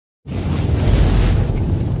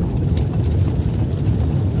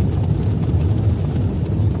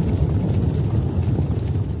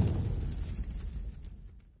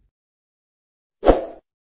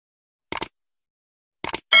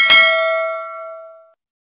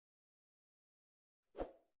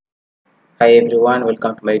Hi everyone,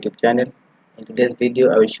 welcome to my YouTube channel. In today's video,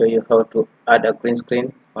 I will show you how to add a green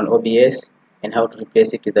screen on OBS and how to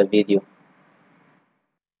replace it with a video.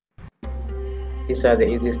 These are the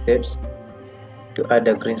easy steps to add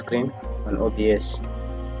a green screen on OBS.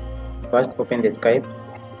 First, open the Skype.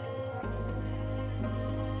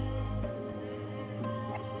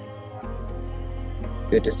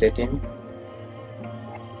 Go to Settings.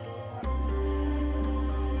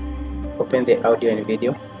 Open the audio and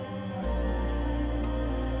video.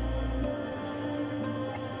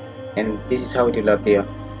 And this is how it will appear.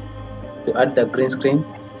 To add the green screen,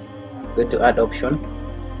 go to Add option,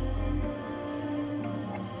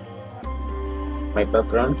 My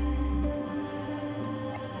background,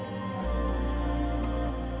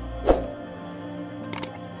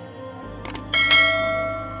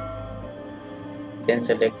 then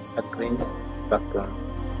select a green background.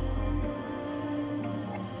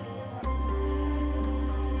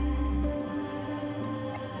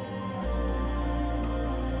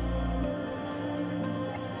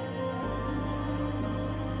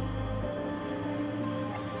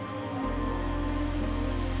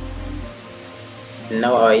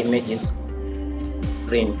 Now our image is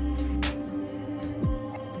green.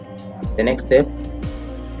 The next step,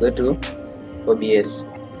 go to OBS.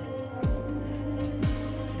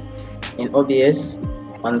 In OBS,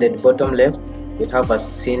 on the bottom left, we have a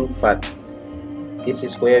scene path. This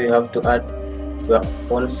is where you have to add your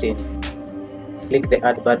own scene. Click the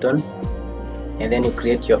add button and then you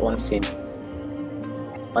create your own scene.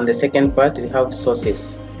 On the second part, we have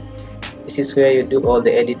sources. This is where you do all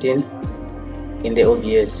the editing in the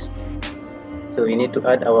OBS. So we need to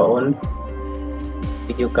add our own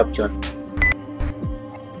video caption.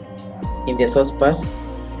 In the source part,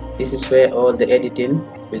 this is where all the editing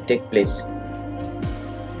will take place,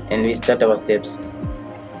 and we start our steps.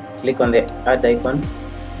 Click on the add icon,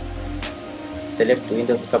 select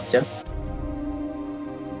Windows Capture,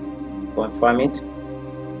 confirm it,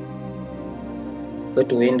 go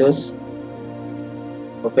to Windows,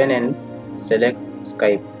 open and select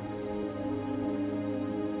Skype.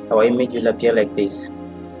 Our image will appear like this.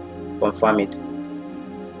 Confirm it.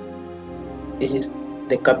 This is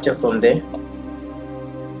the capture from the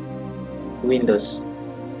Windows.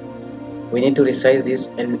 We need to resize this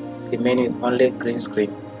and remain with only green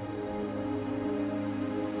screen.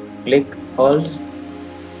 Click Alt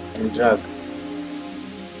and drag.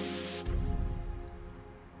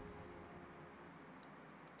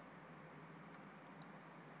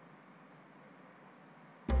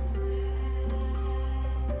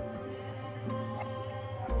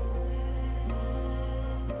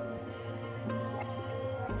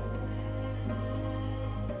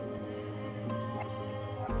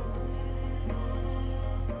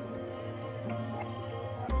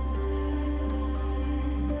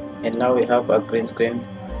 And now we have a green screen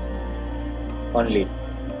only.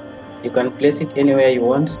 You can place it anywhere you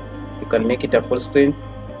want. You can make it a full screen,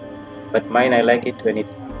 but mine, I like it when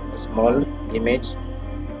it's a small image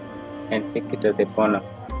and fix it at the corner.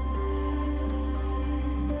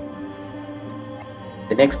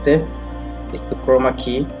 The next step is to chroma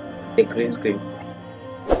key the green screen.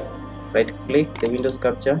 Right click the Windows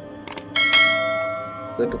Capture,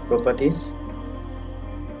 go to Properties,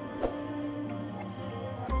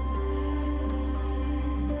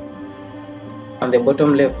 on the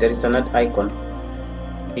bottom left there is an add icon.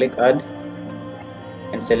 Click add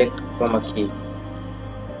and select chroma key.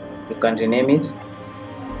 You can rename it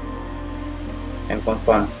and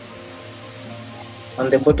confirm. On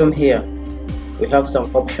the bottom here we have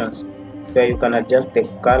some options where you can adjust the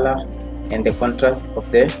color and the contrast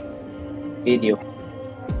of the video.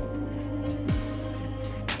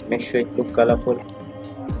 Make sure it looks colorful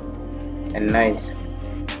and nice.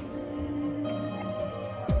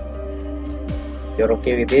 If you're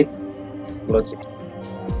okay with it, close it,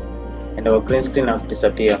 and our green screen has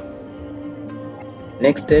disappeared.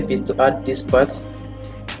 Next step is to add this part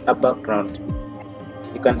a background.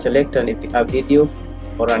 You can select a video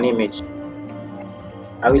or an image.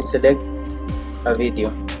 I will select a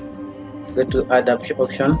video. Go to add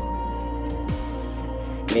option,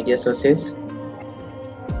 media sources.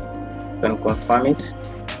 You can confirm it,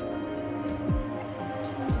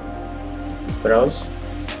 browse,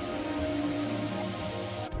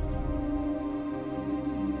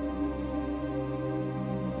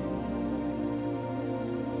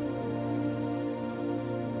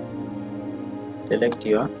 select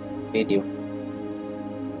your video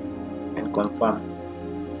and confirm.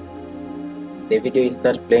 The video is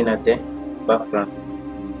start playing at the background.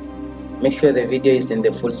 Make sure the video is in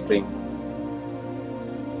the full screen.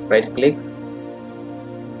 Right click,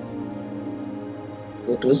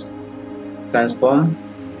 go to transform,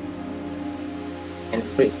 and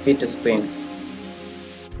fit to screen.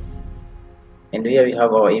 And here we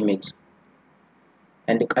have our image,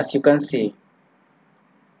 and as you can see,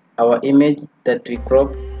 our image that we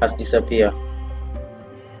crop has disappeared.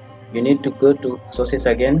 You need to go to sources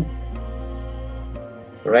again,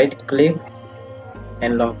 right click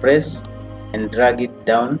and long press and drag it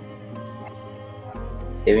down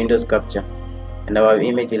the Windows capture, and our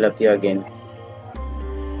image will appear again.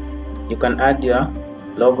 You can add your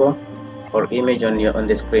logo or image on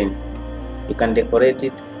the screen. You can decorate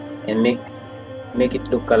it and make it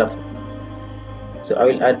look colorful. So I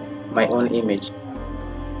will add my own image.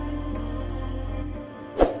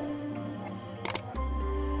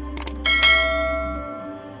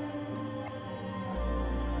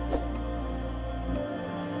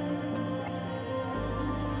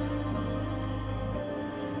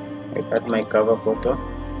 I add my cover photo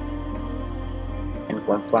and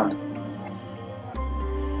confirm.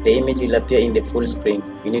 The image will appear in the full screen.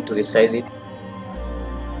 You need to resize it.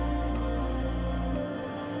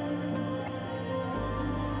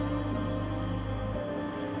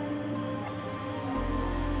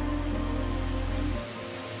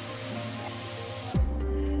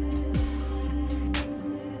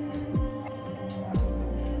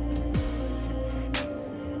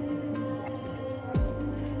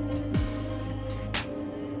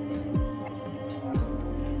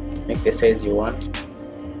 Make the size you want.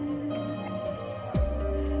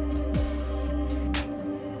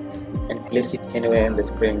 And place it anywhere on the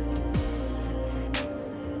screen.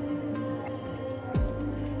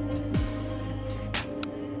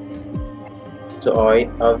 So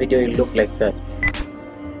our video will look like that.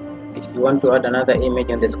 If you want to add another image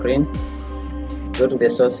on the screen, go to the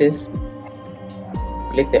sources,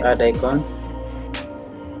 click the add icon,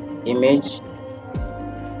 image,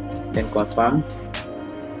 then confirm,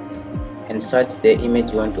 and search the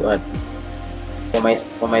image you want to add.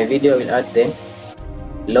 For my video, I will add the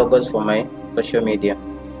logos for my social media.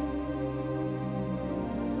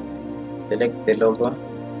 Select the logo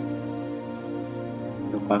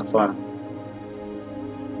and confirm.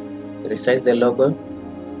 Resize the logo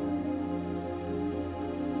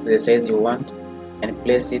to the size you want and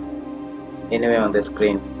place it anywhere on the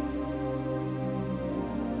screen.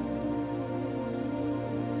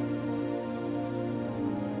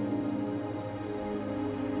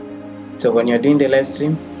 So when you're doing the live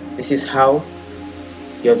stream, this is how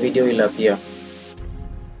your video will appear.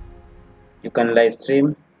 You can live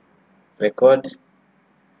stream, record,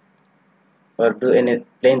 or playing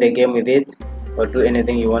the game with it, or do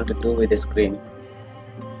anything you want to do with the screen.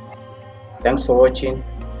 Thanks for watching.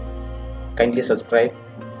 Kindly subscribe.